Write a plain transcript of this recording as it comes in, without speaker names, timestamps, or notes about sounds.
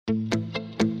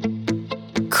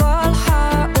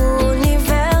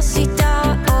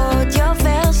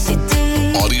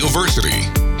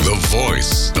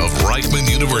Rathbun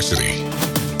University.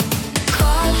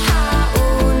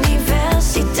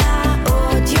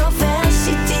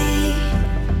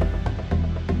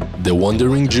 The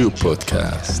Wandering Jew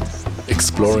Podcast,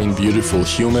 exploring beautiful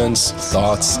humans,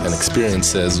 thoughts, and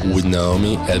experiences with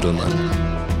Naomi Edelman.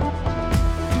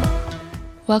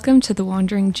 Welcome to the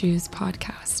Wandering Jews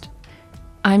Podcast.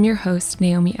 I'm your host,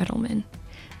 Naomi Edelman.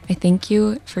 I thank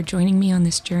you for joining me on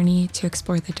this journey to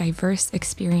explore the diverse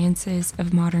experiences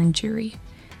of modern Jewry.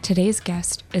 Today's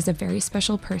guest is a very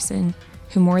special person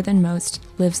who, more than most,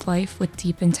 lives life with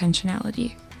deep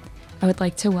intentionality. I would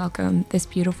like to welcome this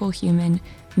beautiful human,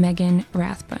 Megan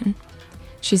Rathbun.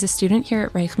 She's a student here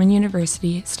at Rathbun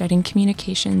University studying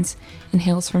communications and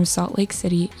hails from Salt Lake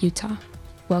City, Utah.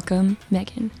 Welcome,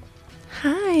 Megan.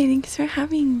 Hi, thanks for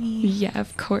having me. Yeah,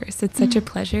 of course. It's such a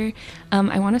pleasure.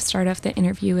 I want to start off the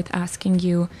interview with asking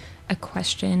you a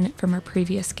question from our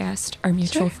previous guest, our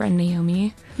mutual friend,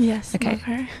 Naomi. Yes, okay. Love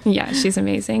her. Yeah, she's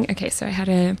amazing. Okay, so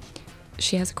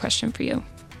she has a question for you.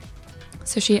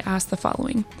 So she asked the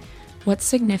following. What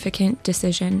significant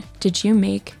decision did you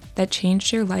make that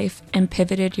changed your life and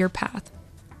pivoted your path?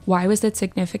 Why was it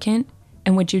significant?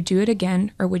 And would you do it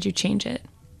again or would you change it?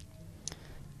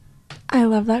 I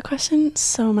love that question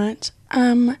so much.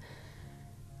 I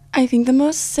think the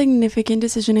most significant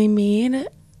decision I made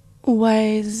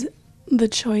was the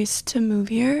choice to move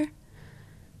here.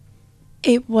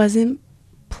 It wasn't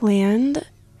planned,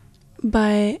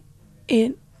 but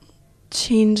it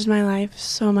changed my life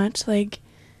so much. Like,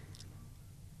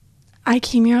 I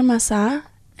came here on Masa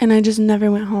and I just never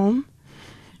went home.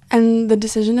 And the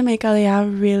decision to make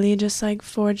Aliyah really just like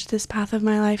forged this path of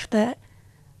my life that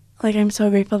like I'm so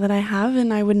grateful that I have,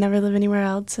 and I would never live anywhere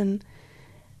else. And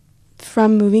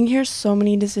from moving here, so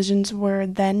many decisions were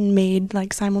then made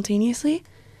like simultaneously,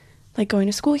 like going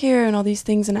to school here and all these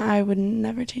things, and I would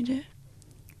never change it.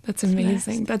 That's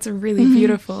amazing. That's a really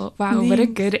beautiful. Wow, Thanks. What a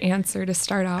good answer to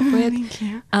start off with. Thank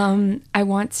you.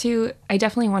 I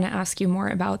definitely want to ask you more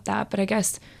about that, but I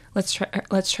guess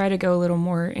let's try to go a little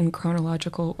more in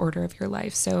chronological order of your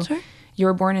life. So Sure. You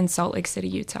were born in Salt Lake City,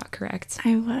 Utah, correct?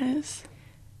 I was.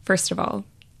 First of all,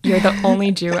 you're the only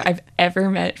Jew I've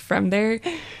ever met from there.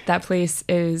 That place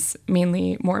is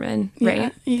mainly Mormon,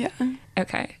 right? Yeah.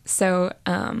 Okay. So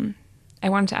I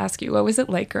wanted to ask you, what was it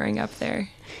like growing up there?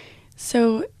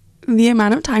 So the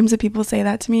amount of times that people say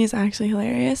that to me is actually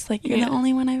hilarious. Like, you're the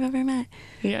only one I've ever met.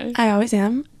 Yeah. I always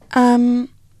am. I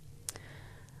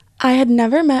had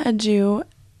never met a Jew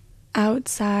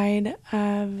outside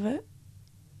of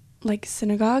like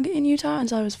synagogue in Utah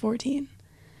until I was 14.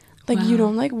 Like, Wow. You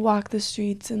don't like walk the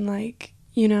streets and like,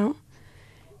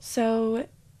 So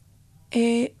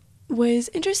it was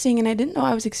interesting, and I didn't know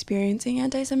I was experiencing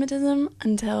anti-Semitism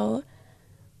until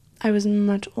I was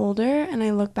much older, and I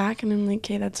look back and I'm like,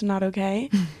 okay, that's not okay.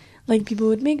 Like, people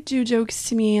would make Jew jokes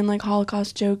to me and like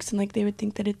Holocaust jokes, and like they would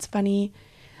think that it's funny,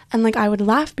 and like I would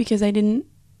laugh because I didn't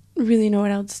really know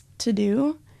what else to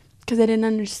do, because I didn't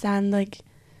understand like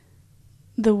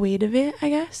the weight of it, I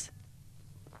guess.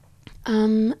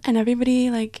 And everybody,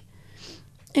 like,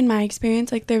 in my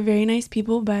experience, like, they're very nice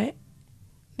people, but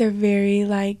they're very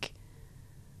like,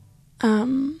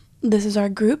 this is our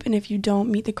group, and if you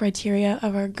don't meet the criteria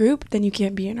of our group, then you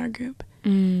can't be in our group.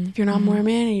 If you're not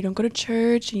Mormon and you don't go to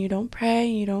church and you don't pray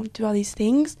and you don't do all these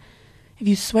things, if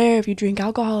you swear, if you drink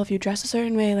alcohol, if you dress a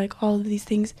certain way, like all of these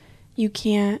things, you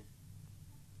can't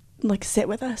like sit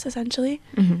with us, essentially.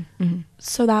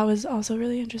 So that was also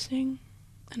really interesting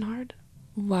and hard.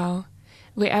 Wow.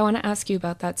 Wait, I want to ask you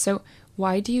about that. So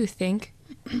why do you think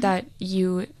that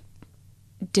you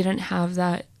didn't have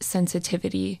that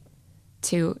sensitivity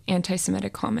to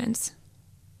anti-Semitic comments?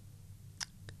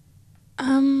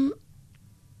 I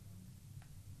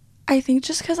think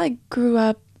just because I grew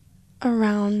up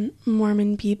around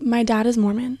Mormon people. My dad is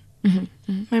Mormon.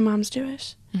 My mom's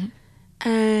Jewish.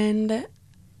 And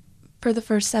for the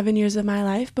first 7 years of my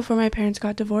life, before my parents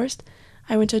got divorced,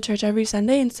 I went to church every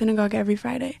Sunday and synagogue every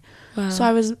Friday. Wow. So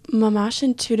I was mamash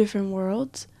in two different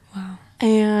worlds. Wow.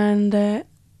 And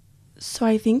so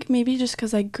I think maybe just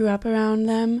because I grew up around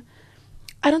them,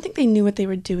 I don't think they knew what they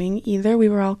were doing either. We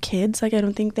were all kids. Like, I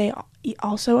don't think they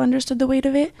also understood the weight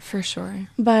of it. For sure.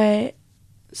 But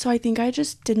so I think I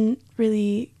just didn't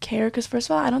really care because, first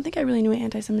of all, I don't think I really knew what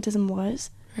anti-Semitism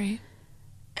was. Right.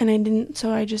 And I didn't,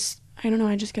 so I don't know,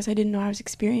 I just guess I didn't know I was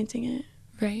experiencing it.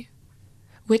 Right.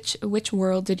 Which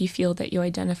world did you feel that you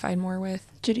identified more with?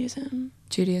 Judaism.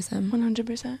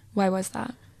 100%. Why was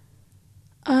that?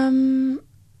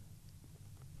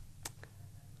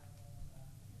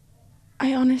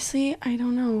 I honestly, I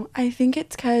don't know. I think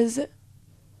it's because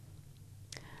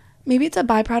maybe it's a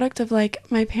byproduct of like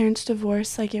my parents'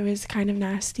 divorce. Like it was kind of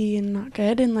nasty and not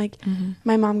good. And like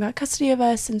my mom got custody of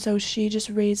us. And so she just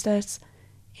raised us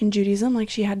in Judaism like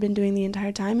she had been doing the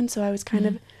entire time. And so I was kind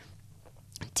of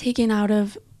taken out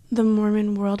of the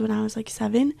Mormon world when I was like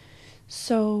 7.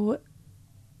 So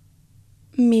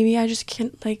maybe I just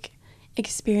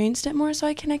experienced it more, so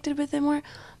I connected with it more.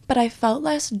 But I felt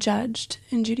less judged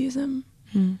in Judaism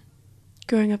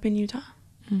growing up in Utah.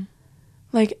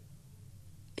 Like,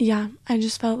 yeah, I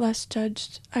just felt less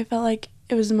judged. I felt like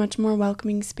it was a much more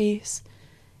welcoming space.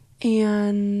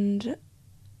 And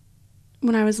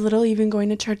when I was little, even going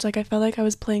to church, like I felt like I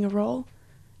was playing a role,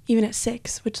 even at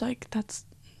 6, which like that's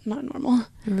not normal.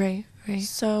 Right.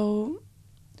 So,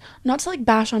 not to like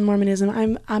bash on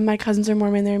Mormonism. I'm my cousins are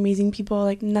Mormon. They're amazing people.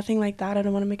 Like nothing like that. I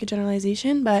don't want to make a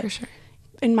generalization, but for sure.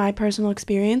 In my personal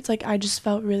experience, like I just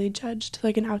felt really judged,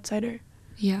 like an outsider.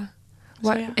 Yeah.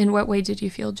 So, yeah. In what way did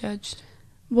you feel judged?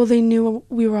 Well, they knew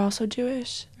we were also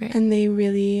Jewish, right. And they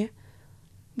really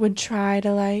would try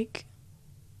to like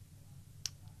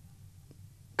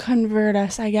convert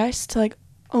us, I guess, to like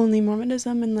only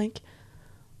Mormonism and like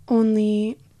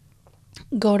only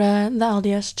go to the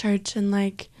LDS church, and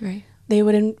like right. They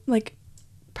wouldn't like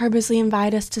purposely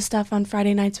invite us to stuff on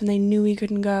Friday nights when they knew we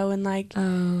couldn't go, and like,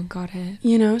 oh, got it.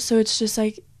 You know, so it's just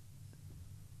like,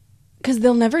 because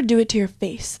they'll never do it to your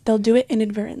face. They'll do it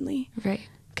inadvertently. Right.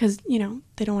 Because, you know,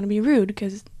 they don't want to be rude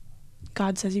because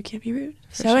God says you can't be rude.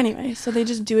 For so sure. Anyway, so they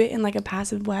just do it in like a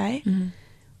passive way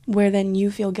where then you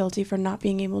feel guilty for not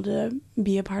being able to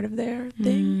be a part of their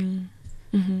thing.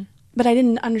 But I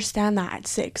didn't understand that at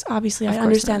 6. Obviously, I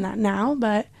understand that now,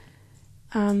 but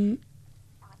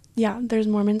yeah, there's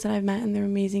Mormons that I've met and they're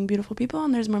amazing, beautiful people,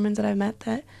 and there's Mormons that I've met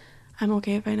that I'm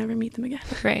okay if I never meet them again.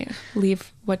 Right.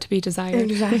 Leave what to be desired.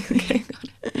 Exactly. Okay, got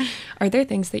it. Are there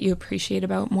things that you appreciate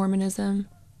about Mormonism?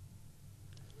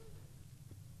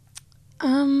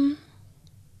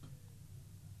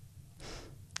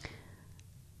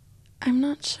 I'm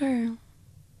not sure.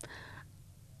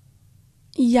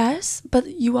 Yes, but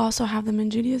you also have them in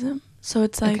Judaism. So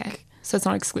it's like... Okay. So it's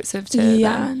not exclusive to them?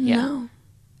 Yeah, no.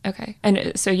 Okay.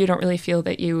 And so you don't really feel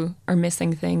that you are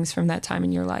missing things from that time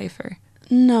in your life, or?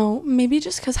 No, maybe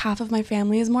just because half of my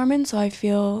family is Mormon, so I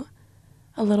feel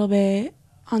a little bit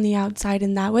on the outside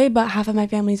in that way, but half of my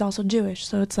family is also Jewish,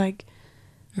 so it's like...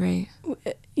 Right.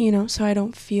 You know, so I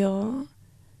don't feel...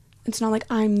 It's not like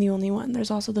I'm the only one.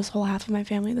 There's also this whole half of my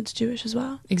family that's Jewish as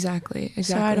well. Exactly.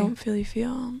 So I don't really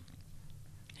feel...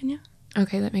 And yeah.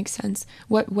 Okay, that makes sense.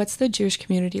 What's the Jewish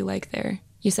community like there?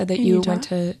 You said that In you Utah? went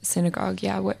to synagogue.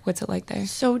 Yeah, what's it like there?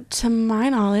 So to my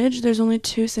knowledge, there's only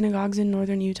 2 synagogues in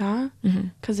northern Utah,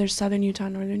 because there's southern Utah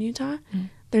and northern Utah.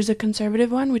 There's a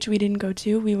conservative one, which we didn't go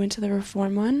to. We went to the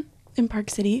Reform one in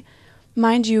Park City.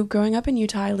 Mind you, growing up in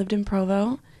Utah, I lived in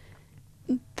Provo.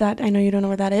 That I know you don't know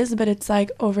where that is, but it's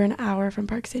like over an hour from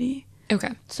Park City. Okay.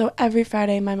 So every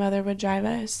Friday, my mother would drive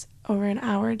us over an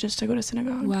hour just to go to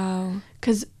synagogue. Wow.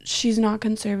 Because she's not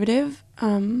conservative.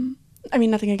 I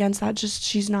mean, nothing against that, just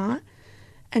she's not.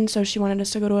 And so she wanted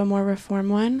us to go to a more Reform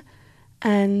one.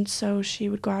 And so she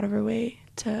would go out of her way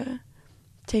to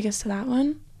take us to that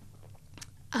one.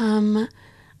 I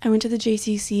went to the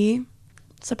JCC.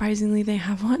 Surprisingly, they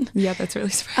have one. Yeah, that's really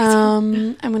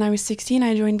surprising. And when I was 16,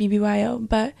 I joined BBYO.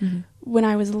 But when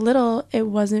I was little, it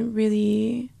wasn't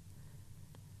really...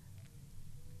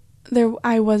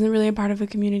 I wasn't really a part of a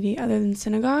community other than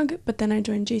synagogue. But then I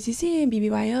joined JCC and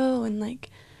BBYO, and like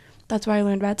that's where I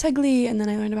learned about Tegli, and then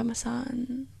I learned about Masa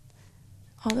and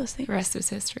all those things. The rest is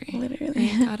history.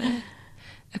 Literally. Got it.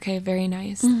 Okay, very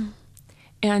nice.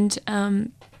 And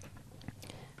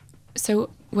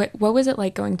so what was it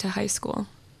like going to high school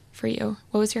for you?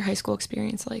 What was your high school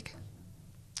experience like?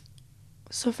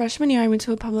 So freshman year, I went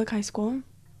to a public high school.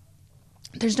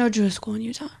 There's no Jewish school in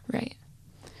Utah. Right.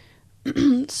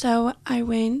 So I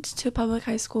went to a public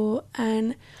high school,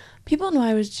 and people knew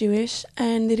I was Jewish,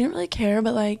 and they didn't really care,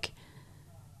 but like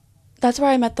that's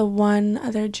where I met the one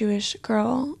other Jewish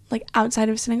girl, like outside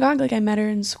of synagogue. Like I met her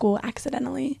in school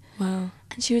accidentally. Wow.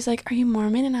 And she was like, "Are you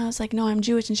Mormon?" And I was like, "No, I'm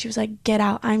Jewish." And she was like, "Get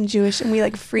out, I'm Jewish." And we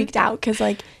like freaked out because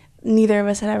like neither of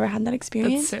us had ever had that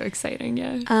experience. That's so exciting,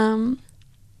 yeah.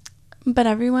 But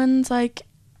everyone's like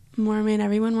Mormon.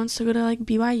 Everyone wants to go to like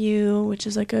BYU, which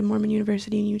is like a Mormon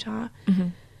university in Utah.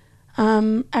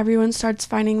 Everyone starts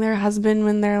finding their husband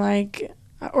when they're like,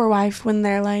 or wife when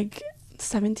they're like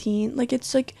 17. Like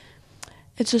it's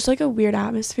just like a weird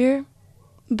atmosphere.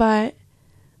 But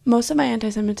most of my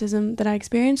anti-Semitism that I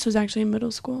experienced was actually in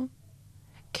middle school.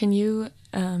 Can you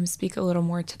speak a little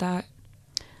more to that?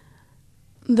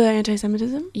 The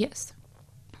anti-Semitism? Yes.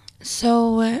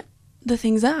 So the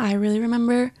things that I really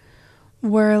remember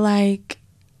were like,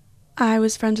 I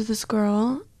was friends with this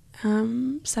girl,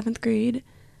 7th grade,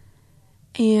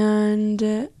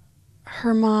 and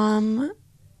her mom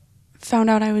found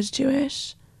out I was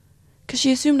Jewish, because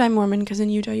she assumed I'm Mormon, because in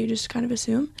Utah you just kind of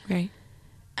assume. Right.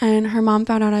 And her mom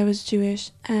found out I was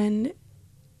Jewish, and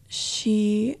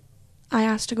I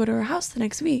asked to go to her house the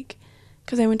next week,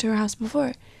 because I went to her house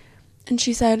before. And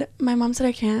she said, my mom said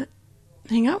I can't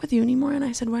hang out with you anymore. And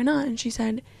I said, why not? And she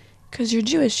said, because you're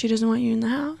Jewish, she doesn't want you in the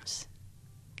house.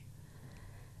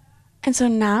 And so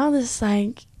now this,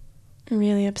 like,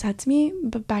 really upsets me.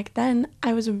 But back then,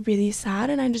 I was really sad,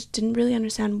 and I just didn't really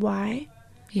understand why.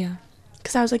 Yeah.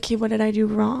 Because I was like, hey, what did I do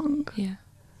wrong? Yeah.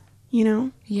 You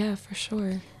know? Yeah, for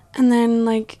sure. And then,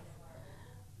 like,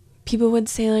 people would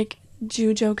say, like,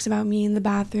 Jew jokes about me in the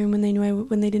bathroom when they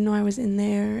didn't know I was in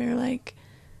there, or like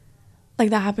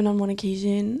that happened on one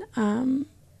occasion.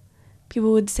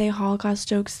 People would say Holocaust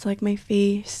jokes to, like, my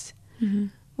face,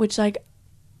 which, like,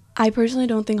 I personally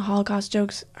don't think Holocaust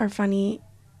jokes are funny,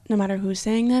 no matter who's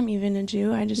saying them, even a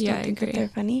Jew. I just don't think that they're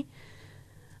funny.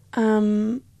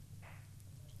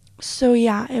 So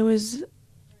yeah, it was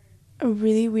a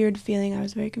really weird feeling. I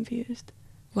was very confused.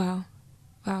 Wow.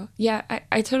 Yeah,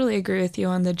 I totally agree with you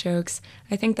on the jokes.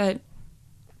 I think that,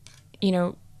 you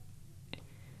know,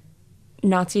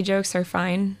 Nazi jokes are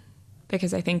fine,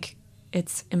 because I think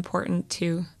it's important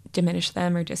to diminish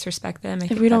them or disrespect them.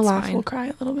 If we don't laugh, we'll cry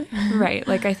a little bit. Right.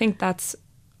 Like, I think that's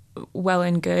well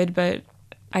and good, but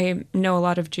I know a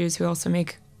lot of Jews who also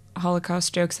make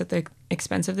Holocaust jokes at the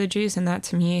expense of the Jews, and that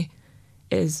to me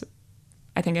is,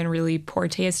 I think, in really poor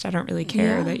taste. I don't really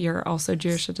care that you're also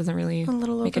Jewish. It doesn't really a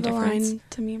little make over a difference. The line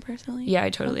to me personally. Yeah, I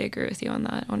totally agree with you on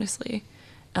that, honestly.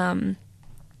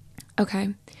 Okay.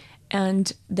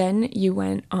 And then you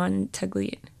went on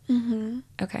Taglit.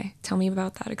 Okay. Tell me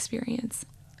about that experience.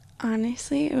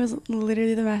 Honestly, it was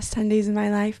literally the best 10 days of my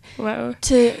life. Wow.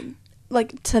 To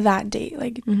that date,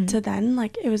 like, to then,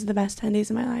 like, it was the best 10 days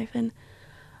of my life. And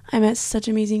I met such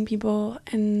amazing people,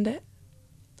 and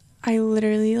I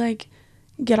literally, like,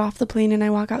 get off the plane and I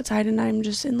walk outside and I'm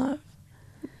just in love.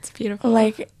 It's beautiful.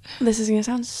 Like, this is gonna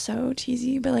sound so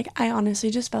cheesy, but, like, I honestly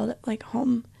just felt like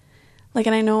home. Like,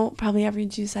 and I know probably every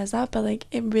Jew says that, but, like,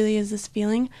 it really is this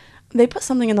feeling. They put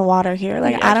something in the water here.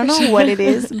 Like, yeah, I don't know what it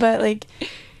is, but, like,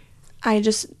 I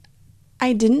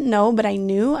didn't know, but I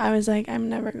knew. I was like, I'm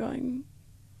never going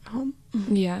home.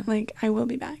 Yeah. Like, I will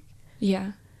be back.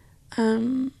 Yeah.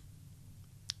 And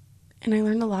I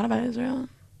learned a lot about Israel.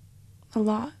 A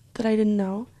lot that I didn't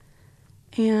know.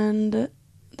 And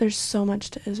there's so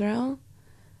much to Israel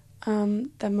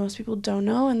that most people don't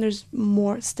know. And there's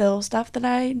more still stuff that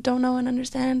I don't know and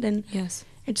understand. And yes,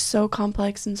 it's so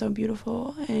complex and so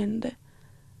beautiful. And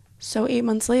so 8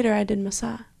 months later, I did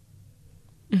Masa.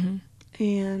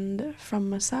 And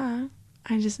from Masa,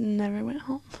 I just never went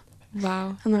home.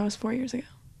 Wow. And that was 4 years ago.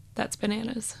 That's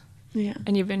bananas. Yeah.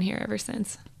 And you've been here ever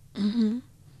since.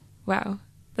 Wow.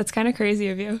 That's kind of crazy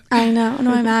of you. I know.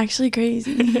 No, I'm actually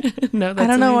crazy. No, that's I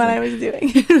don't know what amazing.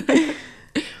 I was doing.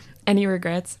 Any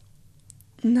regrets?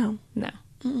 No.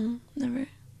 Never.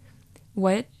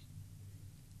 What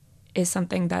is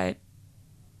something that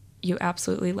you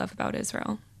absolutely love about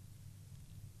Israel?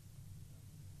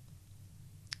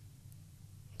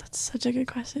 That's such a good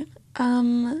question.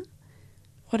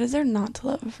 What is there not to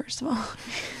love, first of all?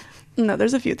 No,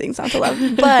 there's a few things not to love.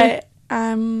 But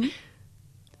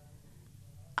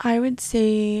I would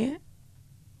say,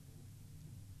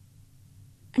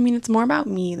 I mean, it's more about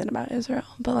me than about Israel.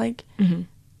 But, like,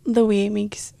 the way it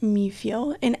makes me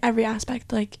feel in every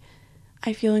aspect. Like,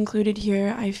 I feel included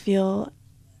here. I feel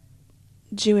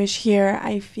Jewish here.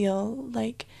 I feel,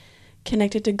 like,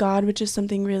 connected to God, which is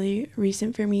something really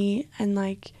recent for me. And,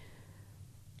 like,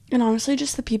 and honestly,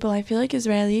 just the people. I feel like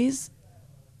Israelis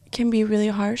can be really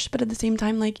harsh, but at the same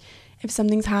time, like, if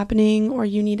something's happening or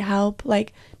you need help,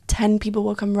 like, 10 people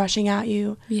will come rushing at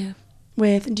you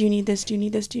with, do you need this, do you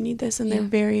need this, do you need this? And they're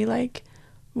very, like,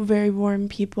 very warm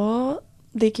people.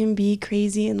 They can be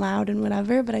crazy and loud and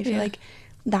whatever, but I feel like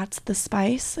that's the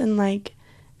spice, and, like,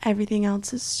 everything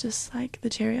else is just, like, the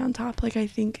cherry on top. Like, I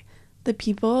think the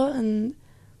people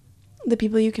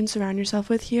you can surround yourself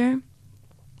with here,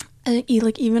 and,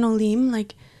 like, even Olim,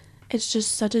 like, it's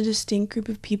just such a distinct group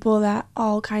of people that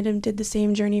all kind of did the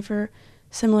same journey for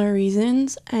similar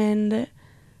reasons. And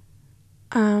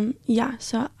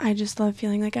so I just love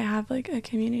feeling like I have, like, a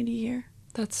community here.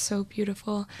 That's so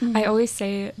beautiful. I always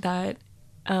say that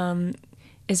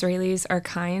Israelis are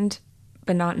kind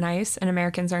but not nice, and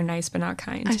Americans are nice but not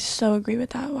kind. I so agree with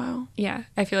that. Wow. Yeah,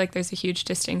 I feel like there's a huge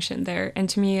distinction there, and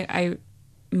to me, I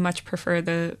much prefer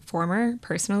the former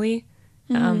personally.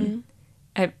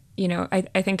 you know, I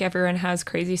think everyone has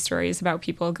crazy stories about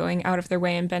people going out of their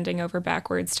way and bending over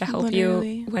backwards to help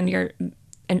Literally. you when you're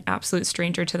an absolute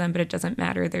stranger to them, but it doesn't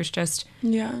matter. There's just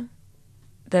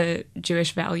the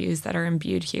Jewish values that are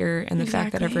imbued here, and the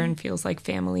fact that everyone feels like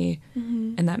family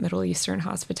in that Middle Eastern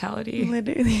hospitality.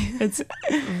 Literally. It's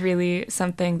really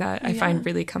something that I find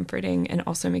really comforting, and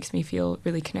also makes me feel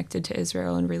really connected to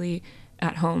Israel and really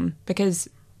at home, because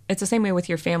it's the same way with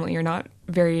your family. You're not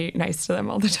very nice to them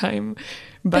all the time,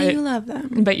 but you love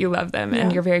them. But you love them,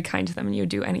 and you're very kind to them, and you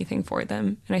do anything for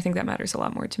them. And I think that matters a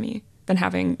lot more to me than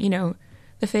having, you know,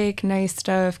 the fake nice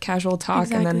stuff, casual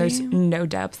talk, and then there's no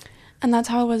depth. And that's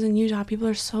how it was in Utah. People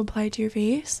are so polite to your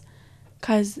face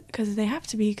because they have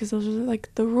to be, because those are like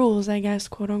the rules, I guess,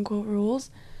 quote unquote rules.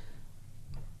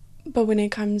 But when it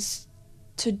comes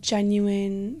to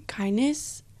genuine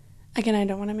kindness, again, I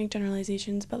don't want to make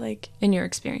generalizations, but like in your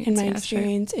experience, in my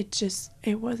experience,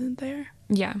 it wasn't there.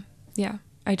 Yeah,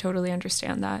 I totally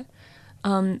understand that.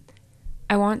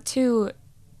 I want to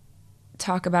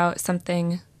talk about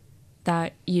something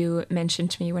that you mentioned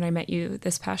to me when I met you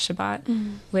this past Shabbat,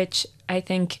 which I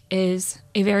think is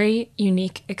a very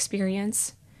unique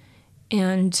experience.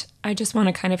 And I just want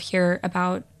to kind of hear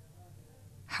about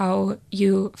how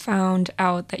you found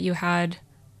out that you had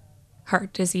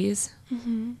heart disease.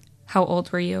 How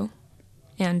old were you?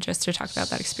 And just to talk about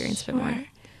that experience a bit more.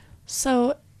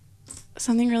 So,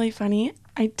 something really funny.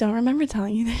 I don't remember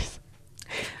telling you this.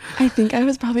 I think I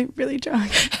was probably really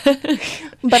drunk.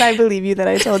 But I believe you that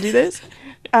I told you this.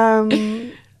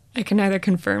 I can neither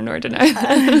confirm nor deny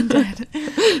that.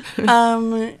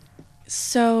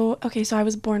 So I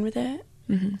was born with it.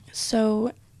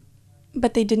 So,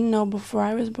 but they didn't know before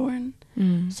I was born.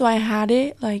 So I had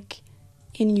it like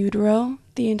in utero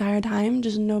the entire time,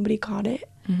 just nobody caught it.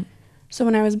 So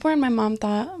when I was born,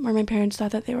 my parents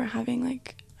thought that they were having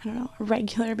like, I don't know, a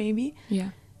regular baby. Yeah.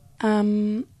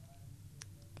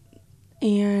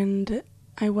 And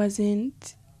I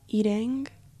wasn't eating.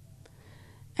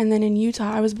 And then in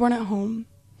Utah, I was born at home.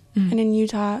 And in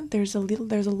Utah, there's a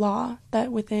law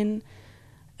that within,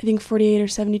 I think, 48 or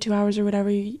 72 hours or whatever,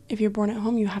 if you're born at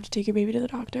home, you have to take your baby to the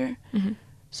doctor.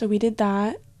 So we did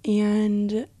that,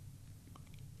 and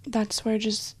that's where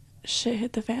just shit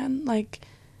hit the fan. Like,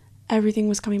 everything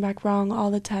was coming back wrong,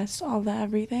 all the tests, all the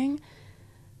everything.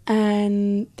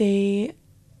 And they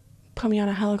put me on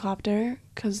a helicopter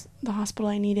because the hospital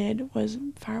I needed was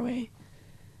far away.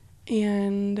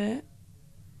 And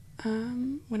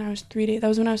when I was 3 days, that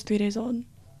was when I was 3 days old.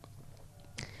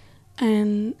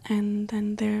 And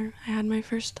then there I had my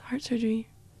first heart surgery,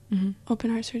 open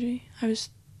heart surgery. I was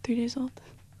 3 days old.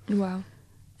 Wow.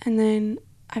 And then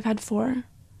I've had 4.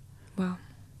 Wow.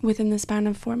 Within the span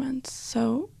of 4 months.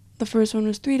 So the first one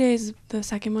was 3 days. The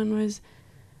second one was,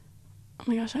 oh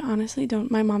my gosh, I honestly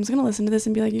don't, my mom's gonna listen to this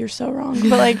and be like, you're so wrong.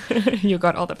 But like, you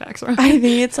got all the facts wrong. I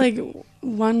think it's like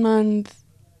 1 month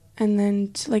and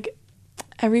then like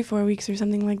every 4 weeks or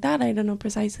something like that. I don't know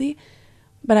precisely.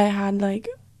 But I had like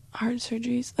heart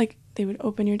surgeries. Like they would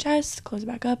open your chest, close it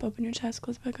back up, open your chest,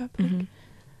 close it back up. Like,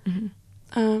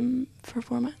 for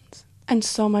 4 months. And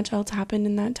so much else happened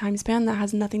in that time span that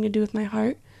has nothing to do with my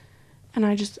heart. And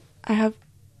I have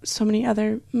so many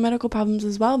other medical problems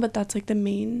as well, but that's like the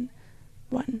main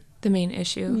one. The main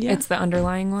issue. Yeah. It's the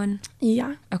underlying one?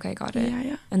 Yeah. Okay, got it.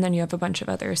 Yeah. And then you have a bunch of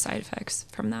other side effects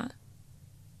from that.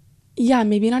 Yeah,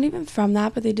 maybe not even from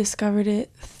that, but they discovered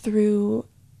it through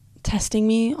testing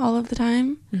me all of the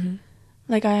time.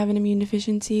 Like I have an immune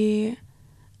deficiency.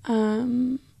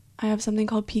 I have something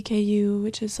called PKU,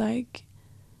 which is like,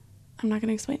 I'm not going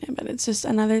to explain it, but it's just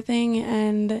another thing.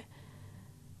 And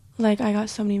like I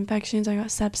got so many infections. I got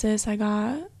sepsis, I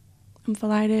got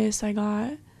ampulitis, I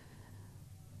got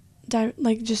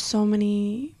like just so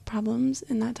many problems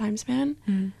in that time span.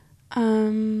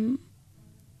 And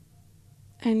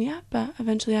yeah, but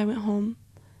eventually I went home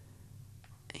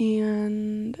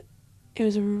and it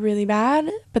was really bad,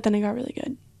 but then it got really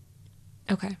good.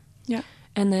 Okay. Yeah.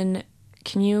 And then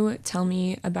can you tell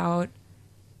me about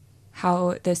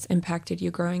how this impacted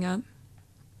you growing up?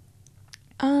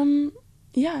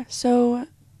 Yeah, so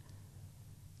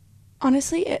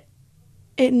honestly,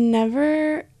 it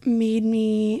never made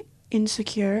me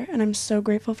insecure, and I'm so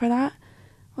grateful for that.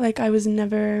 Like I was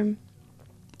never,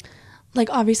 like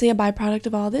obviously a byproduct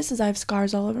of all this is I have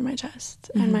scars all over my chest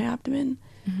and my abdomen.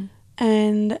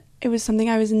 And it was something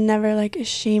I was never like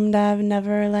ashamed of,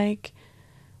 never like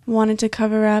wanted to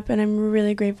cover up, and I'm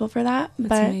really grateful for that.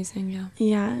 That's amazing.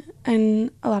 Yeah,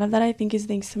 and a lot of that I think is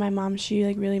thanks to my mom. She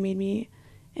like really made me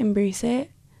embrace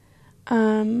it.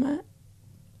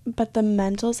 But the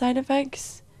mental side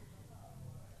effects,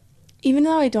 even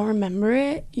though I don't remember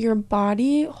it, your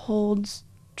body holds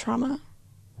trauma.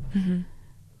 Mm-hmm.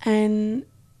 And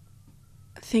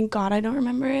thank God I don't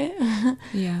remember it.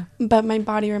 Yeah. But my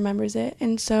body remembers it.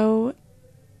 And so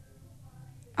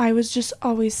I was just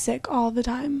always sick all the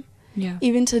time. Yeah.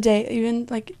 Even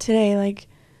today, like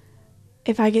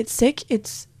if I get sick,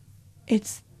 it's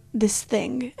this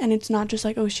thing. And it's not just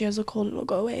like, oh, she has a cold, it'll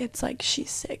go away. It's like she's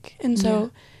sick. And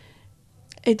so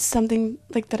it's something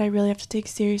like that I really have to take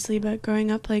seriously. But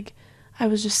growing up, like, I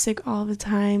was just sick all the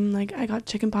time. Like, I got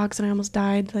chicken pox and I almost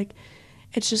died. Like,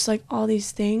 it's just like all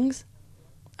these things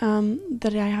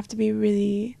that I have to be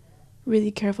really,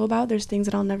 really careful about. There's things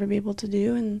that I'll never be able to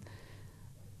do, and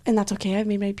that's okay. I've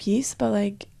made my peace. But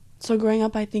like, so growing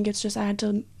up, I think it's just I had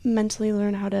to mentally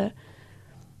learn how to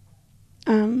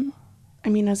I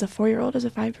mean, as a 4-year-old, as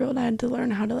a 5-year-old, I had to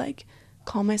learn how to like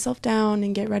calm myself down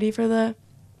and get ready for the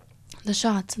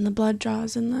shots and the blood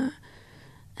draws and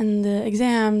the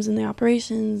exams and the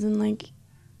operations, and like,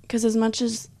 because as much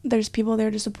as there's people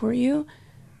there to support you,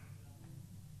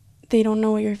 they don't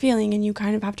know what you're feeling, and you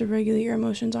kind of have to regulate your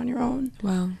emotions on your own.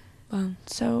 Wow.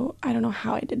 So I don't know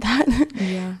how I did that.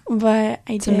 Yeah. But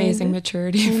I did. It's amazing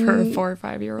maturity for a 4 or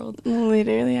 5-year-old.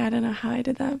 Literally, I don't know how I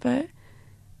did that, but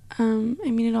I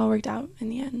mean, it all worked out in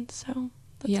the end, so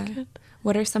that's good.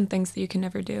 What are some things that you can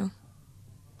never do?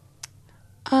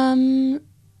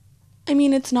 I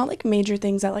mean, it's not like major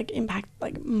things that like impact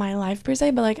like my life per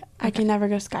se, but like I can never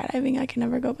go skydiving, I can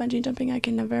never go bungee jumping, I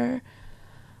can never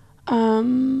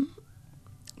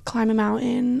climb a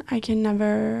mountain, I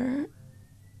can't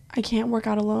work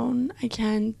out alone, I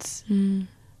can't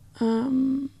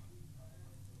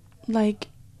like,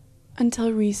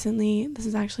 until recently, this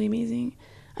is actually amazing,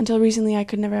 until recently I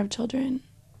could never have children.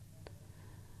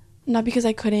 Not because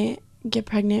I couldn't get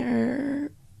pregnant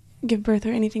or give birth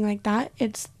or anything like that,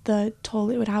 it's the toll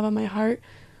it would have on my heart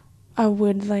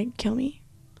would like kill me.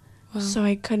 Wow. So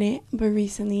I couldn't, but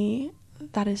recently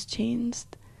that has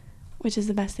changed, which is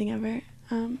the best thing ever.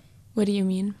 What do you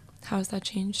mean? How has that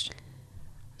changed?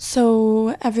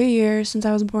 So every year since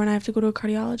I was born, I have to go to a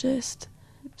cardiologist.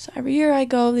 So every year I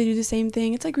go, they do the same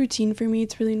thing. It's like routine for me.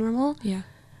 It's really normal. Yeah.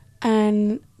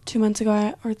 And 2 months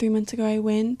ago or 3 months ago, I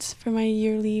went for my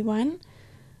yearly one.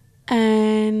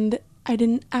 And I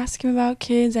didn't ask him about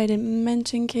kids. I didn't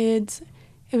mention kids.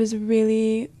 It was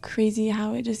really crazy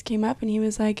how it just came up. And he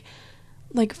was like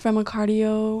from a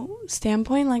cardio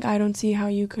standpoint, like, I don't see how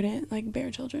you couldn't like bear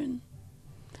children.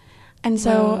 And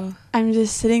so I'm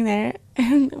just sitting there,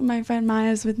 and my friend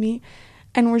Maya's with me,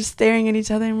 and we're staring at each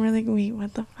other, and we're like, wait,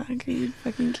 what the fuck? Are you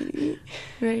fucking kidding me?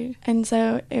 Right. And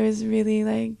so it was really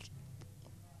like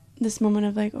this moment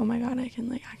of like, oh my God, I can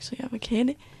like actually have a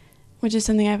kid, which is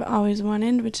something I've always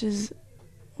wanted, which is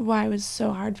why it was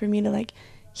so hard for me to like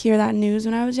hear that news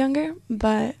when I was younger.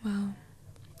 But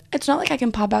it's not like I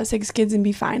can pop out 6 kids and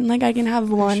be fine. Like, I can have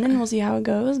one and we'll see how it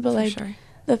goes. But like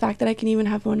the fact that I can even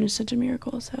have one is such a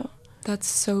miracle. So that's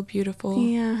so beautiful.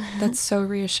 Yeah. That's so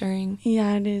reassuring.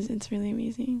 Yeah, it is. It's really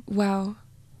amazing. Wow.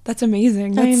 That's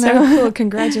amazing. That's so cool.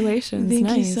 Congratulations. Thank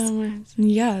nice. you so much.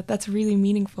 Yeah, that's really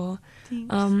meaningful.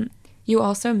 Thanks. You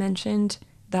also mentioned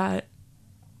that,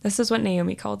 this is what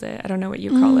Naomi called it, I don't know what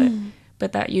you call it,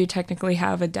 but that you technically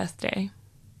have a death day.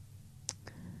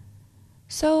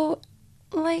 So,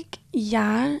 like,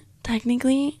 yeah,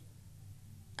 technically.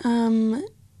 Okay,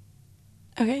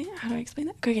 how do I explain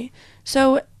that? Okay,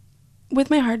 so with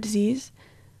my heart disease,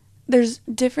 there's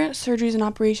different surgeries and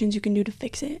operations you can do to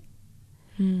fix it.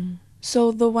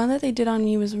 So the one that they did on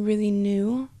me was really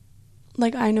new.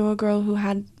 Like, I know a girl who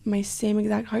had my same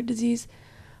exact heart disease,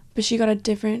 but she got a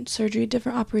different surgery,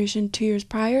 different operation 2 years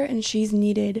prior, and she's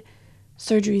needed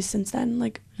surgeries since then,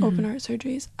 like open heart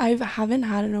surgeries. I haven't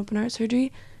had an open heart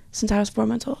surgery since I was 4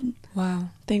 months old. Wow.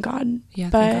 Thank God. Yeah,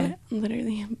 but, thank God.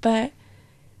 Literally. But,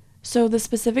 so the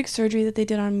specific surgery that they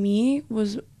did on me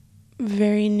was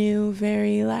very new,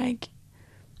 very, like,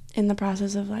 in the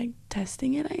process of, like,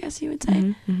 testing it, I guess you would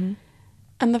say.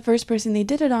 And the first person they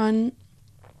did it on,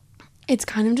 it's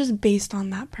kind of just based on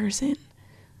that person.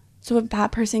 So if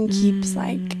that person keeps,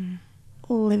 like,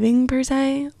 living, per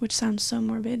se, which sounds so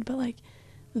morbid, but, like,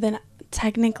 then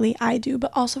technically I do.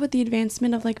 But also with the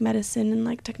advancement of, like, medicine and,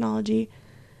 like, technology,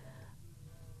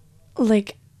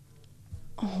 like,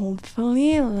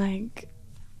 hopefully, like,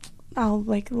 I'll,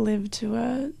 like, live to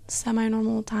a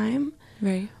semi-normal time.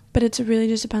 Right. But it really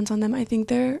just depends on them. I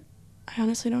think I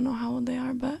honestly don't know how old they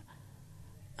are, but,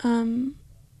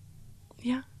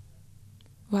 yeah.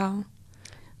 Wow.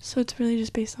 So it's really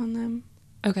just based on them.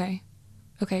 Okay,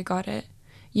 got it.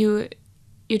 You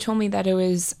told me that it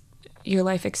was, your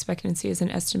life expectancy is an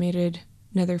estimated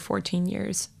another 14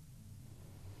 years.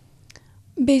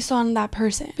 Based on that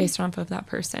person. Based off of that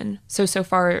person. So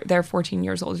far, they're 14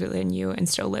 years older than you and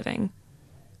still living.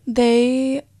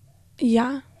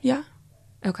 Yeah.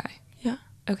 Okay. Yeah.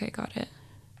 Okay, got it.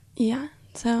 Yeah.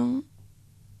 So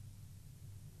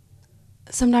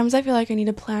sometimes I feel like I need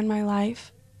to plan my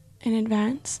life in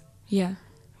advance. Yeah.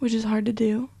 Which is hard to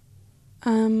do.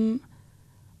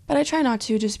 But I try not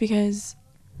to, just because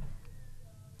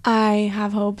I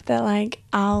have hope that, like,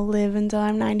 I'll live until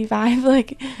I'm 95.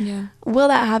 Like, yeah. Will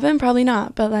that happen? Probably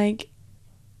not. But, like,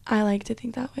 I like to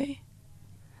think that way.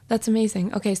 That's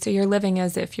amazing. Okay, so you're living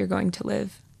as if you're going to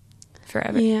live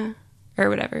forever. Yeah. Or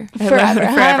whatever. Forever. I don't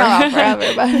know about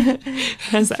forever,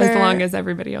 but as long as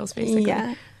everybody else, basically.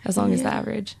 Yeah. As long as the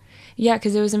average. Yeah,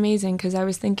 because it was amazing, because I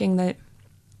was thinking that,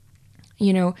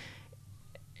 you know,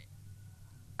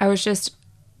 I was just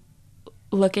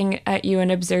looking at you and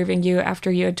observing you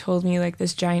after you had told me, like,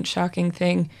 this giant shocking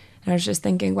thing. And I was just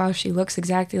thinking, wow, she looks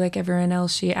exactly like everyone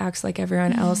else. She acts like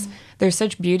everyone else. There's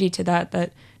such beauty to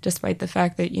that despite the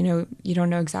fact that, you know, you don't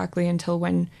know exactly until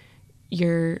when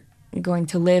you're going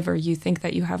to live, or you think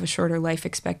that you have a shorter life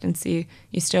expectancy,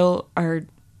 you still are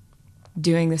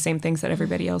doing the same things that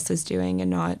everybody else is doing and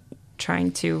not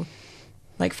trying to,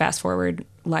 like, fast forward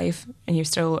life. And you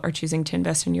still are choosing to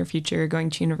invest in your future, going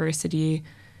to university.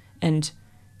 And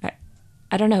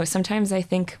I don't know, sometimes I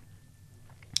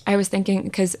was thinking,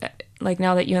 because, like,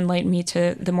 now that you enlightened me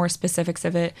to the more specifics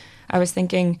of it, I was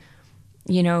thinking,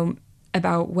 you know,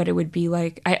 about what it would be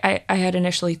like. I had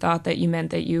initially thought that you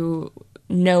meant that you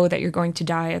know that you're going to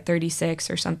die at 36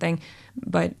 or something,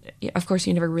 but of course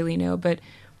you never really know. But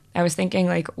I was thinking,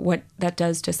 like, what that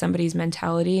does to somebody's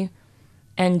mentality.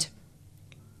 And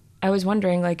I was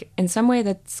wondering, like, in some way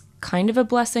that's kind of a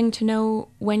blessing to know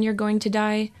when you're going to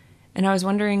die. And I was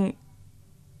wondering,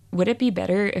 would it be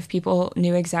better if people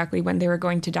knew exactly when they were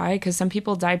going to die? Because some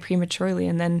people die prematurely,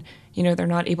 and then, you know, they're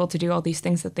not able to do all these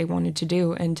things that they wanted to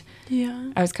do. And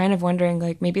I was kind of wondering,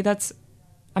 like, maybe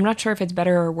I'm not sure if it's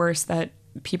better or worse that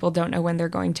people don't know when they're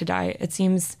going to die. It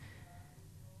seems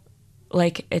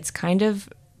like it's kind of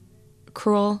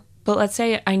cruel. But let's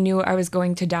say I knew I was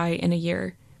going to die in a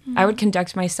year. I would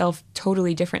conduct myself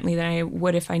totally differently than I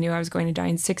would if I knew I was going to die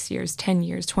in 6 years, 10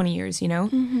 years, 20 years, you know?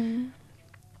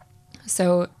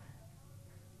 So,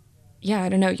 yeah, I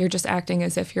don't know. You're just acting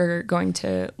as if you're going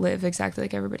to live exactly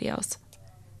like everybody else.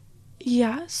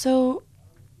 Yeah, so,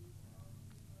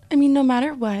 I mean, no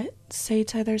matter what, say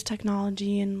there's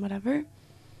technology and whatever,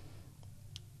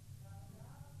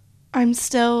 I'm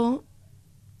still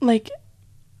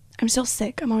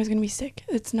sick. I'm always going to be sick.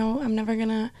 I'm never going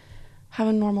to have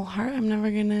a normal heart. I'm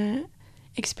never going to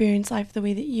experience life the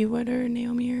way that you would, or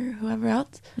Naomi, or whoever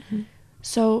else.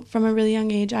 So from a really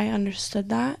young age, I understood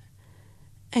that.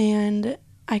 And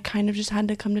I kind of just had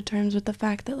to come to terms with the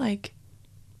fact that, like,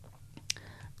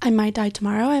 I might die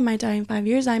tomorrow. I might die in 5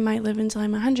 years. I might live until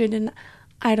I'm 100, and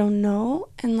I don't know.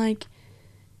 And, like,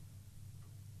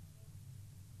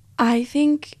 I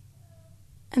think,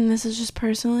 and this is just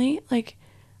personally, like,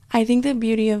 I think the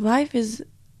beauty of life is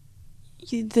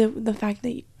the fact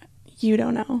that you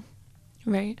don't know.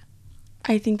 Right.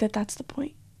 I think that that's the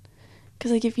point.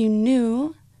 Because, like, if you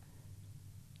knew,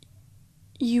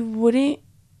 you wouldn't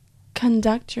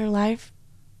conduct your life,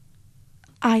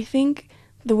 I think,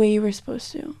 the way you were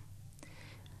supposed to.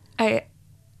 I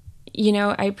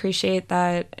appreciate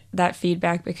that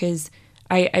feedback, because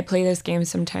I play this game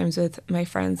sometimes with my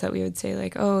friends, that we would say,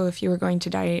 like, oh, if you were going to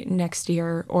die next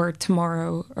year or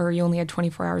tomorrow, or you only had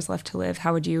 24 hours left to live,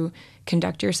 how would you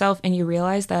conduct yourself? And you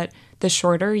realize that the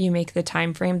shorter you make the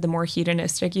time frame, the more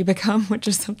hedonistic you become, which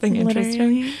is something interesting.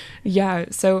 Literally. Yeah.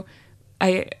 So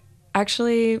I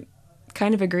actually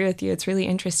kind of agree with you. It's really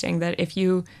interesting that if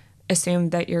you assume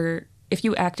that if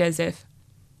you act as if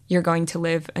you're going to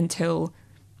live until,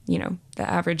 you know, the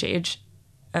average age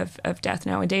of death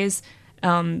nowadays,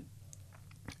 then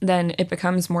it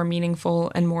becomes more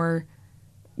meaningful and more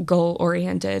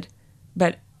goal-oriented.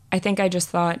 But I think I just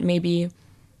thought maybe,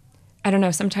 I don't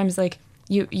know, sometimes, like,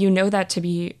 you know that to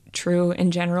be true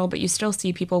in general, but you still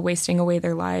see people wasting away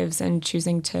their lives and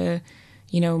choosing to,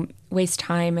 you know, waste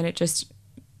time, and it just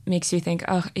makes you think,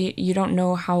 oh, you don't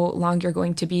know how long you're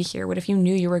going to be here. What if you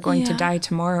knew you were going to die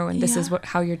tomorrow, and this is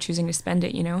how you're choosing to spend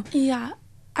it, you know? Yeah.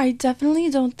 I definitely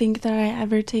don't think that I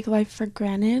ever take life for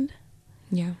granted.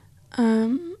 Yeah.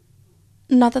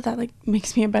 Not that like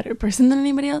makes me a better person than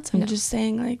anybody else. I'm just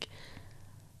saying, like,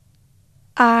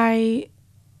 I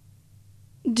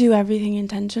do everything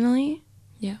intentionally.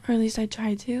 Yeah. Or at least I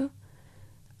try to.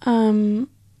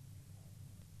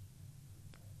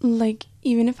 Like,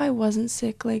 even if I wasn't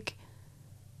sick, like,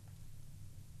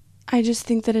 I just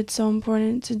think that it's so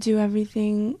important to do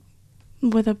everything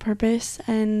with a purpose,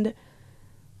 and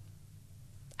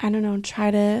I don't know,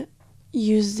 try to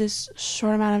use this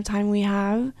short amount of time we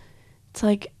have to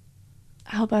like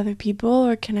help other people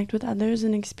or connect with others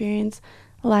and experience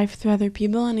life through other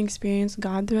people and experience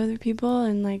God through other people.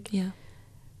 And like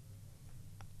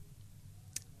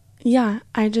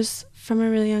I just, from a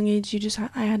really young age,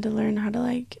 I had to learn how to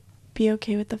like be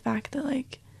okay with the fact that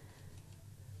like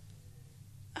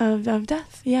of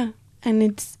death. And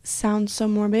it sounds so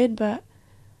morbid, but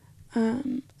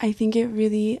I think it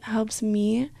really helps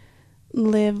me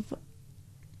live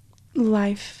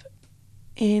life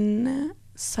in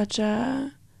such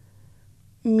a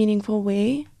meaningful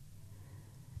way.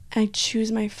 I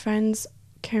choose my friends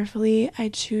carefully. I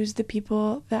choose the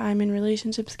people that I'm in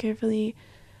relationships carefully.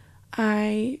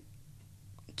 I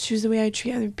choose the way I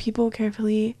treat other people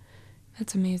carefully.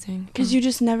 That's amazing. Because you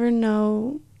just never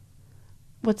know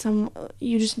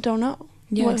you just don't know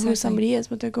who somebody is,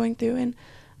 what they're going through. And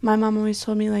my mom always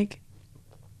told me, like,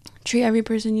 treat every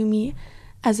person you meet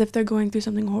as if they're going through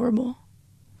something horrible.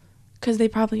 Because they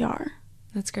probably are.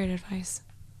 That's great advice.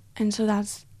 And so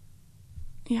that's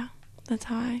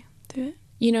how I do it.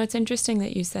 You know, it's interesting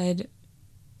that you said,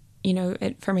 you know,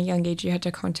 from a young age you had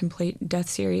to contemplate death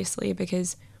seriously,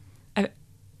 because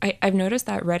I've noticed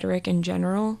that rhetoric in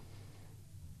general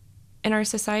in our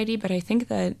society, but I think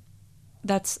that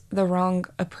that's the wrong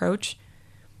approach.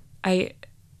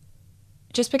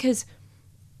 Just because,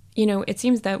 you know, it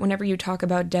seems that whenever you talk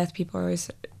about death, people are always,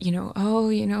 you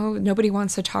know, nobody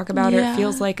wants to talk about it. It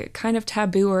feels like a kind of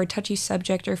taboo or a touchy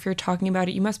subject, or if you're talking about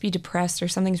it, you must be depressed or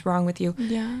something's wrong with you.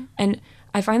 Yeah. And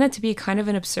I find that to be kind of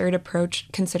an absurd approach,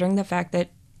 considering the fact that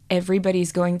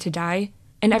everybody's going to die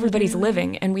and everybody's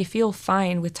living, and we feel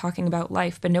fine with talking about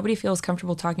life, but nobody feels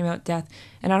comfortable talking about death.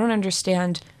 And I don't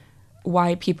understand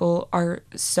why people are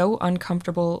so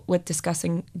uncomfortable with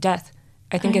discussing death.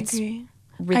 I think it's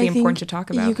really important to talk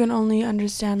about. You can only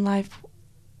understand life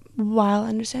while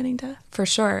understanding death. For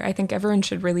sure. I think everyone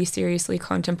should really seriously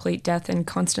contemplate death and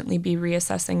constantly be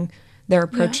reassessing their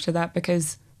approach to that,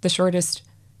 because the shortest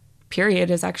period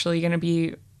is actually going to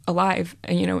be alive,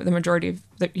 and you know, the majority of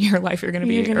your life you're going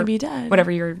to be dead, whatever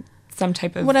your some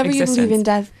type of whatever existence. You believe in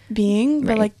death being,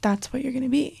 but like that's what you're going to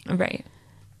be, right?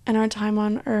 And our time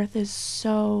on earth is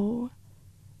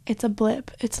it's a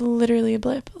blip. It's literally a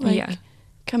blip, like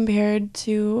compared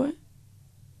to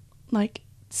like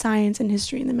science and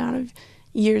history and the amount of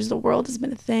years the world has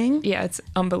been a thing. It's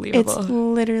unbelievable. It's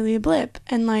literally a blip,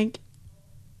 and like,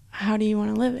 how do you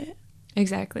want to live it?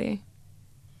 Exactly.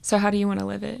 So how do you want to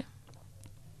live it?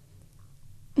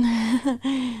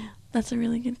 That's a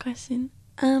really good question.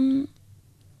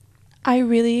 I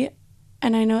really,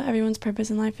 and I know everyone's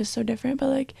purpose in life is so different, but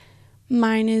like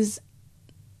mine is,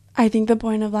 I think the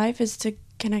point of life is to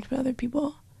connect with other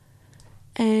people.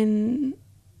 And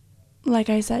like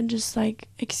I said, just like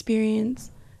experience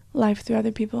life through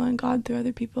other people and God through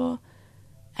other people,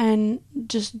 and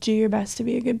just do your best to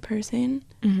be a good person,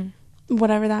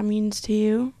 whatever that means to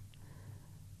you.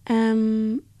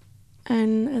 And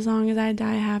as long as I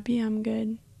die happy, I'm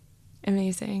good.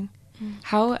 Amazing.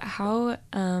 How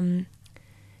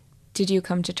did you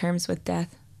come to terms with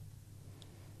death?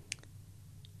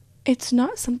 It's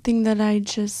not something that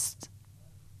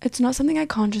it's not something I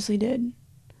consciously did.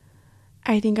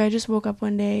 I think I just woke up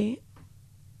one day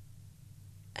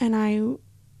and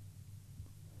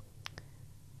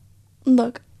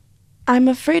I'm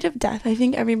afraid of death. I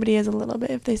think everybody is a little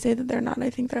bit. If they say that they're not, I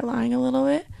think they're lying a little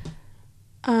bit.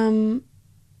 I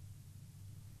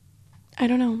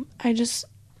don't know. I just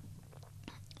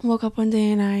woke up one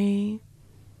day and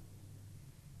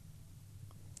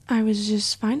I was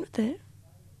just fine with it.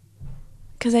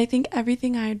 Because I think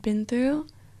everything I had been through,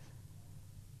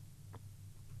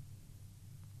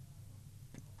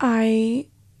 I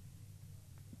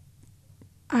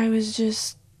was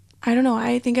just, I don't know,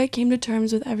 I think I came to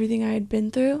terms with everything I had been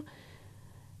through.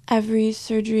 Every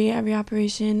surgery, every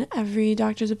operation, every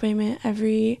doctor's appointment,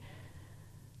 every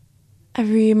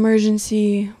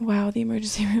emergency, the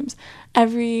emergency rooms,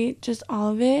 just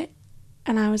all of it.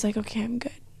 And I was like, okay, I'm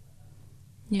good.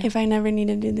 Yeah. If I never need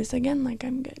to do this again, like,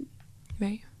 I'm good.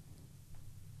 Right.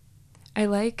 I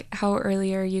like how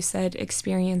earlier you said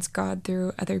experience God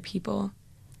through other people.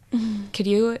 Could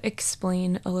you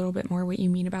explain a little bit more what you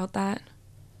mean about that?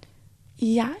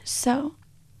 Yeah, so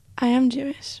I am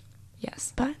Jewish.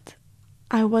 Yes. But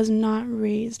I was not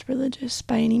raised religious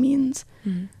by any means.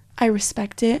 I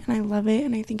respect it and I love it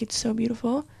and I think it's so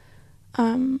beautiful.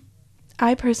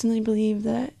 I personally believe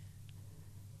that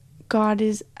God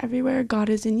is everywhere. God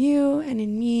is in you and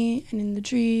in me and in the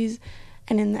trees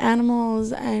and in the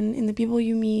animals and in the people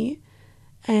you meet.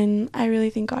 And I really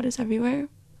think God is everywhere.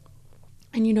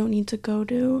 And you don't need to go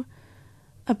to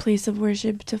a place of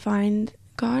worship to find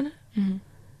God.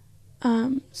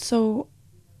 So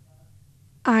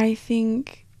I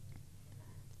think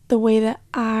the way that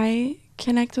I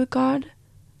connect with God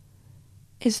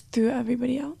is through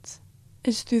everybody else.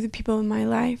 Is through the people in my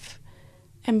life,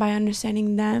 and by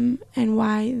understanding them and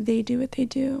why they do what they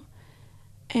do,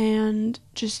 and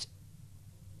just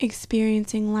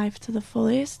experiencing life to the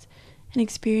fullest and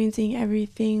experiencing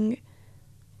everything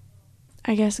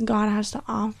I guess God has to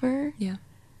offer. Yeah.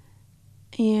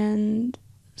 And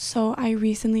so I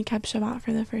recently kept Shabbat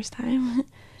for the first time.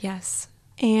 Yes.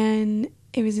 And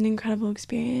it was an incredible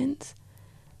experience.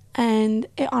 And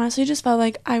it honestly just felt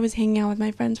like I was hanging out with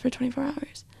my friends for 24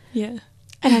 hours. Yeah.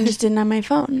 And I just didn't have my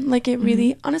phone. Like, it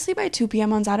really, honestly, by 2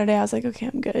 p.m. on Saturday, I was like, okay,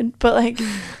 I'm good. But, like,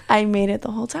 I made it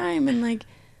the whole time. And, like,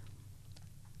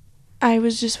 I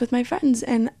was just with my friends.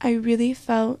 And I really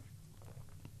felt,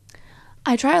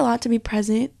 I try a lot to be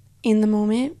present in the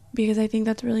moment because I think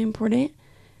that's really important.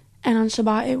 And on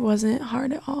Shabbat, it wasn't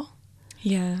hard at all.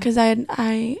 Yeah. Because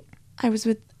I was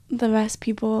with the best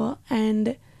people,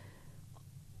 and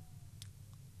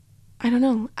I don't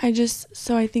know.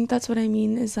 So I think that's what I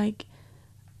mean is, like,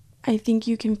 I think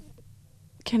you can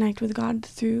connect with God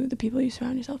through the people you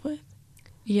surround yourself with.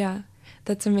 Yeah,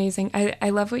 that's amazing. I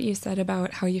love what you said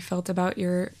about how you felt about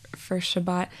your first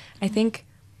Shabbat. I think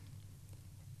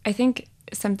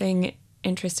something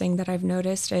interesting that I've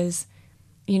noticed is,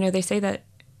 you know, they say that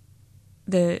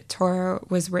the Torah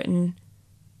was written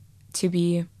to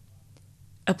be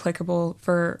applicable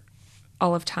for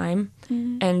all of time.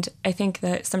 And I think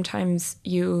that sometimes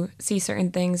you see certain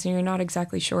things and you're not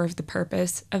exactly sure of the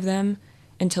purpose of them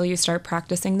until you start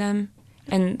practicing them.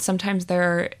 And sometimes there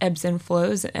are ebbs and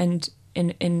flows and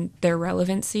in their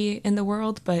relevancy in the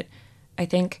world. But I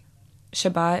think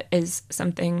Shabbat is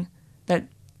something that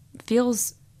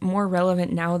feels more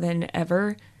relevant now than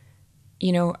ever.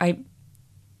 You know,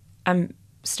 I'm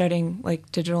studying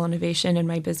like digital innovation in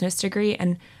my business degree,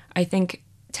 and I think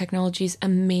technology is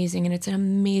amazing, and it's an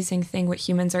amazing thing what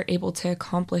humans are able to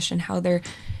accomplish and how they're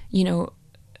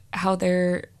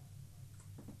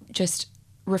just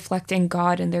reflecting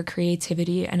God and their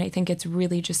creativity. And I think it's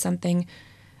really just something,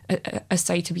 a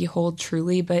sight to behold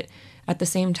truly. But at the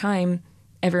same time,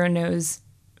 everyone knows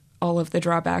all of the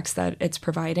drawbacks that it's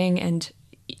providing, and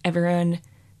everyone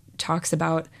talks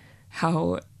about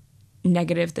how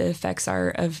negative the effects are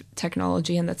of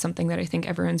technology, and that's something that I think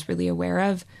everyone's really aware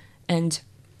of. And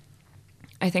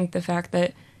I think the fact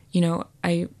that, you know,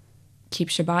 I keep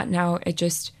Shabbat now, it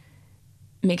just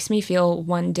makes me feel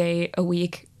one day a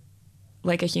week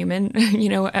like a human. You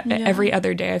know, every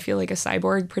other day I feel like a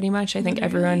cyborg pretty much. I think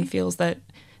everyone feels that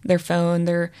their phone,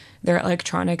 their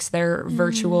electronics, their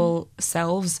virtual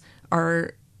selves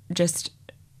are just,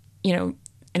 you know,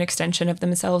 an extension of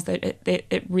themselves, that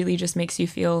it really just makes you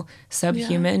feel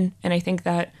subhuman. Yeah. And I think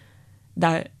that,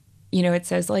 you know, it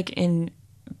says like in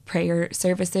prayer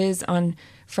services on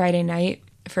Friday night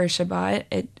for Shabbat,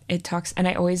 it talks, and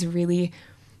I always really,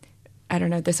 I don't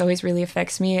know, this always really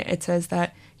affects me. It says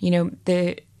that, you know,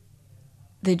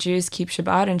 the Jews keep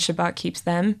Shabbat and Shabbat keeps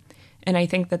them. And I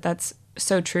think that that's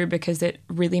so true, because it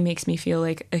really makes me feel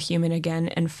like a human again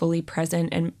and fully present,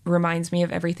 and reminds me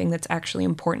of everything that's actually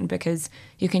important, because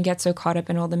you can get so caught up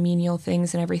in all the menial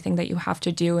things and everything that you have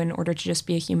to do in order to just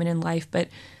be a human in life. But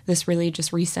this really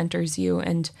just recenters you,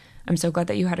 and I'm so glad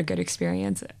that you had a good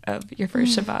experience of your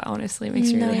first Shabbat. Honestly, it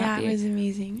makes me really happy. Yeah, it was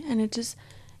amazing. And it just,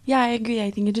 yeah, I agree.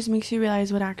 I think it just makes you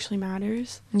realize what actually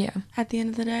matters. Yeah. At the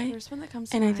end of the day. The first one that comes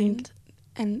to mind, I think,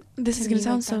 and this is going to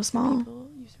sound so small,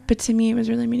 but to me it was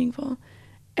really meaningful.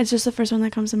 It's just the first one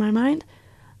that comes to my mind.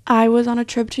 I was on a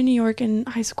trip to New York in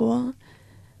high school,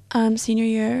 senior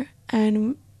year,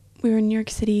 and we were in New York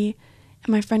City,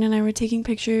 and my friend and I were taking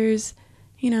pictures,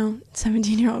 you know,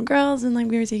 17-year-old girls, and like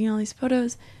we were taking all these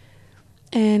photos,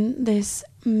 and this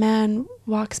man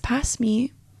walks past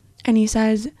me, and he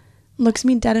says, looks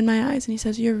me dead in my eyes, and he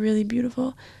says, "You're really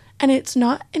beautiful." And it's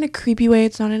not in a creepy way.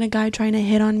 It's not in a guy trying to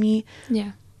hit on me.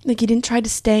 Yeah. Like, he didn't try to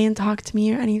stay and talk to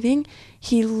me or anything.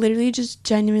 He literally just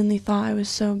genuinely thought I was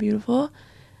so beautiful.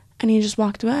 And he just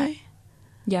walked away.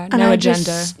 Yeah, and no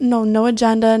agenda. No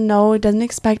agenda. No, it doesn't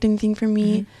expect anything from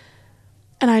me. Mm-hmm.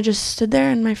 And I just stood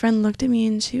there, and my friend looked at me,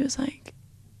 and she was like,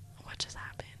 "What just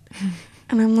happened?"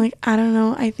 And I'm like, "I don't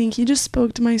know. I think he just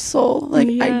spoke to my soul." Like,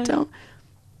 I don't.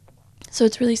 So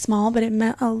it's really small, but it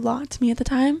meant a lot to me at the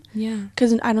time. Yeah.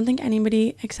 Because I don't think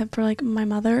anybody, except for, like, my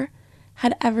mother,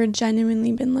 had ever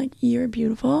genuinely been like, "You're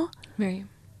beautiful." Right.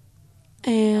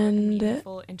 And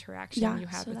meaningful interaction you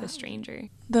have with a stranger.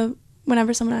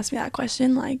 Whenever someone asks me that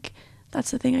question, like,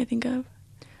 That's the thing I think of.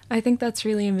 I think that's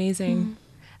really amazing.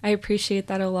 I appreciate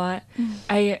that a lot.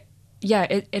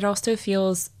 It also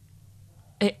feels,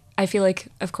 I feel like,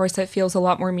 of course, it feels a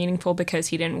lot more meaningful because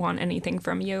he didn't want anything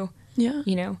from you. Yeah.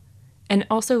 You know? And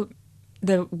also,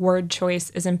 the word choice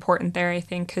is important there, I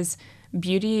think, because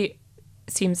beauty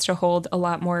seems to hold a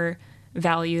lot more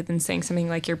value than saying something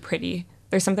like you're pretty.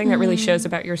 There's something that really shows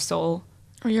about your soul.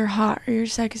 Or you're hot, or you're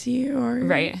sexy, or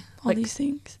right. all like, these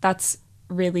things. That's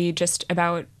really just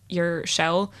about your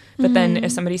shell. But then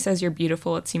if somebody says you're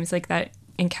beautiful, it seems like that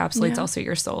encapsulates also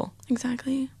your soul.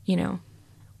 Exactly. You know?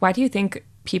 Why do you think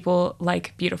people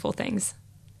like beautiful things?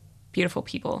 Beautiful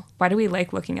people. Why do we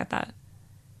like looking at that?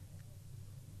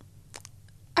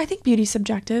 I think beauty's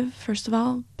subjective, first of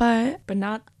all, but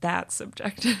not that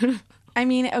subjective. I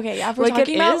mean, okay, yeah, if we're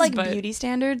talking about beauty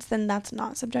standards, then that's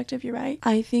not subjective, you're right.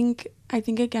 I think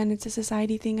again, it's a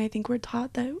society thing. I think we're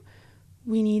taught that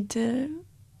we need to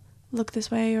look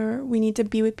this way, or we need to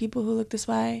be with people who look this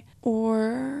way,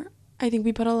 or I think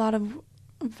we put a lot of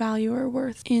value or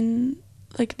worth in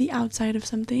like the outside of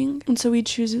something, and so we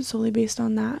choose it solely based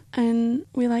on that, and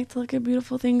we like to look at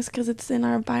beautiful things because it's in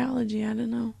our biology. I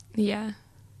don't know. Yeah,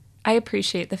 I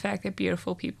appreciate the fact that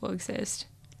beautiful people exist.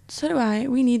 So do I.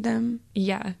 We need them.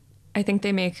 Yeah, I think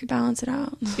they make balance it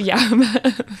out. Yeah.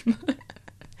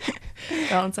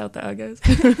 Balance out the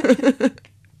uggos.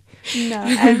 No,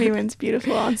 everyone's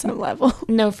beautiful on some level.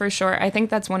 No, for sure. I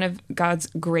think that's one of God's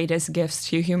greatest gifts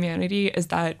to humanity, is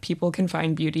that people can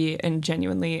find beauty in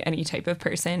genuinely any type of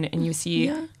person, and you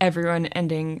see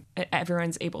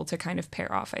everyone's able to kind of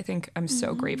pair off. I think I'm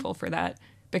so grateful for that,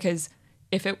 because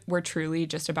if it were truly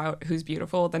just about who's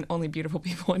beautiful, then only beautiful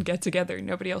people would get together.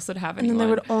 Nobody else would have anyone. And then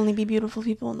there would only be beautiful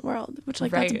people in the world, which,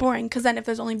 like, that's boring. Because then if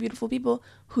there's only beautiful people,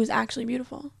 who's actually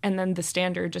beautiful? And then the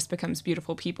standard just becomes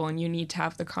beautiful people, and you need to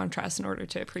have the contrast in order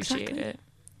to appreciate it.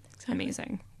 Exactly.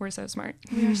 Amazing. We're so smart.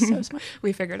 We are so smart.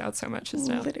 We figured out so much just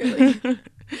now. Literally.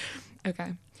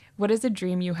 Okay. What is a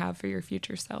dream you have for your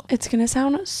future self? It's going to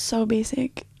sound so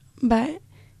basic, but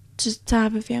just to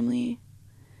have a family.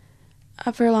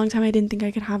 For a long time, I didn't think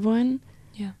I could have one.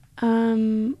 Yeah.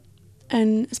 And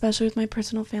especially with my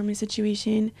personal family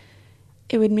situation,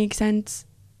 it would make sense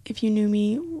if you knew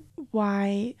me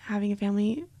why having a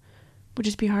family would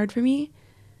just be hard for me,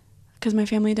 because my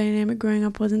family dynamic growing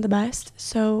up wasn't the best.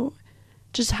 So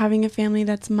just having a family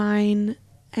that's mine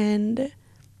and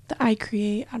that I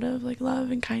create out of like love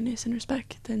and kindness and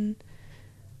respect, and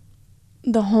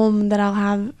the home that I'll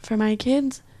have for my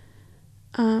kids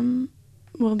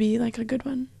will be like a good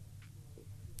one.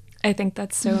 I think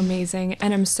that's so amazing,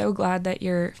 and I'm so glad that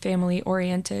you're family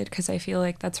oriented, because I feel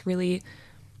like that's really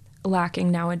lacking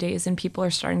nowadays, and people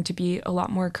are starting to be a lot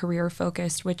more career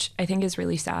focused, which I think is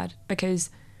really sad,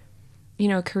 because, you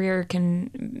know, career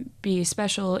can be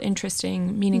special,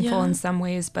 interesting, meaningful in some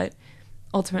ways, but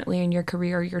ultimately in your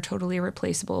career you're totally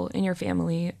replaceable. In your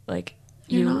family, like,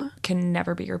 you can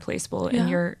never be replaceable, and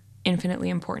you're infinitely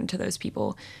important to those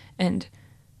people. And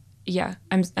yeah,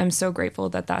 I'm so grateful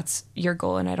that that's your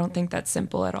goal, and I don't think that's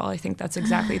simple at all. I think that's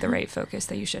exactly the right focus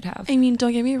that you should have. I mean,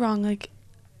 don't get me wrong, like,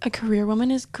 a career woman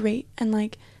is great, and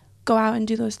like, go out and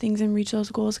do those things and reach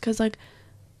those goals, because like,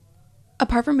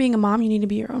 apart from being a mom, you need to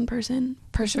be your own person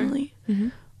personally.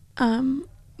 Sure. Mm-hmm.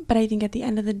 But I think at the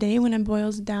end of the day, when it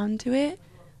boils down to it,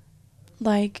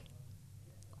 like,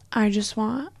 I just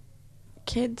want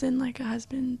kids and like a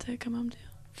husband to come home to.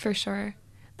 For sure.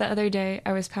 The other day,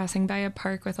 I was passing by a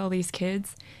park with all these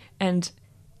kids, and,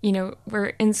 you know, we're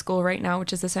in school right now,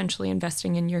 which is essentially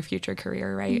investing in your future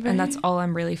career, right? And that's all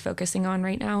I'm really focusing on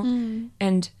right now.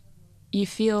 And you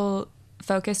feel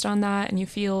focused on that, and you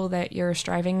feel that you're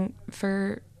striving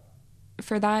for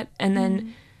that. And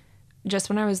then just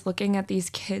when I was looking at these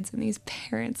kids and these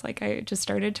parents, like, I just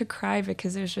started to cry,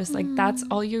 because it was just like, that's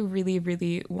all you really,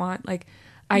 really want. Like,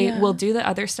 I will do the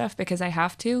other stuff because I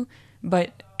have to,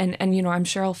 but, and you know, I'm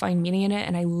sure I'll find meaning in it,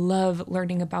 and I love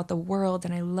learning about the world,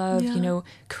 and I love, you know,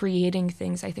 creating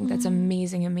things. I think that's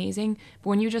amazing. But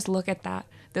when you just look at that,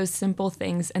 those simple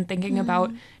things, and thinking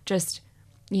about just,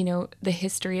 you know, the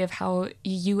history of how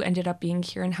you ended up being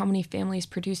here, and how many families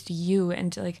produced you,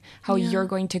 and like how you're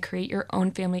going to create your own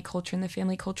family culture, and the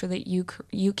family culture that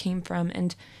you came from,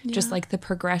 and just like the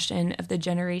progression of the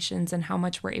generations, and how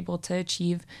much we're able to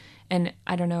achieve. And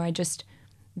I don't know,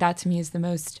 that to me is the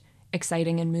most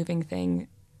exciting and moving thing,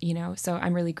 you know. So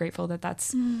I'm really grateful that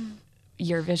that's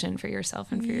your vision for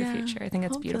yourself and for your future. I think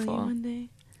it's beautiful. One day.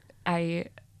 I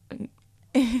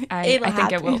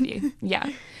think it will be. Yeah.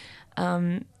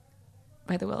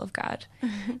 By the will of God.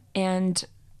 And,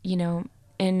 you know,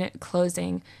 in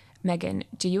closing, Megan,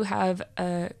 do you have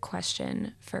a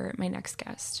question for my next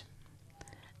guest?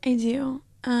 I do.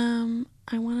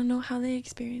 I want to know how they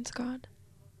experience God.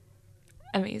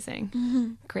 Amazing.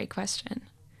 Mm-hmm. Great question.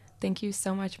 Thank you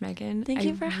so much, Megan. Thank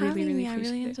you for having me. I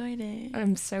really enjoyed it.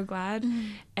 I'm so glad.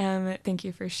 Thank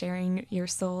you for sharing your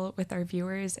soul with our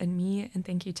viewers and me. And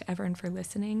thank you to everyone for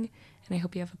listening. And I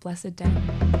hope you have a blessed day.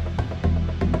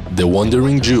 The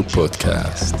Wandering Jew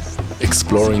Podcast.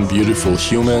 Exploring beautiful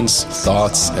humans,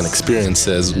 thoughts, and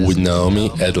experiences with Naomi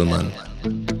Edelman.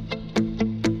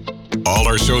 All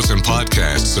our shows and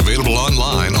podcasts available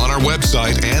online on our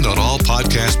website and on all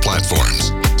podcast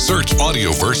platforms. Search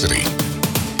Audioversity.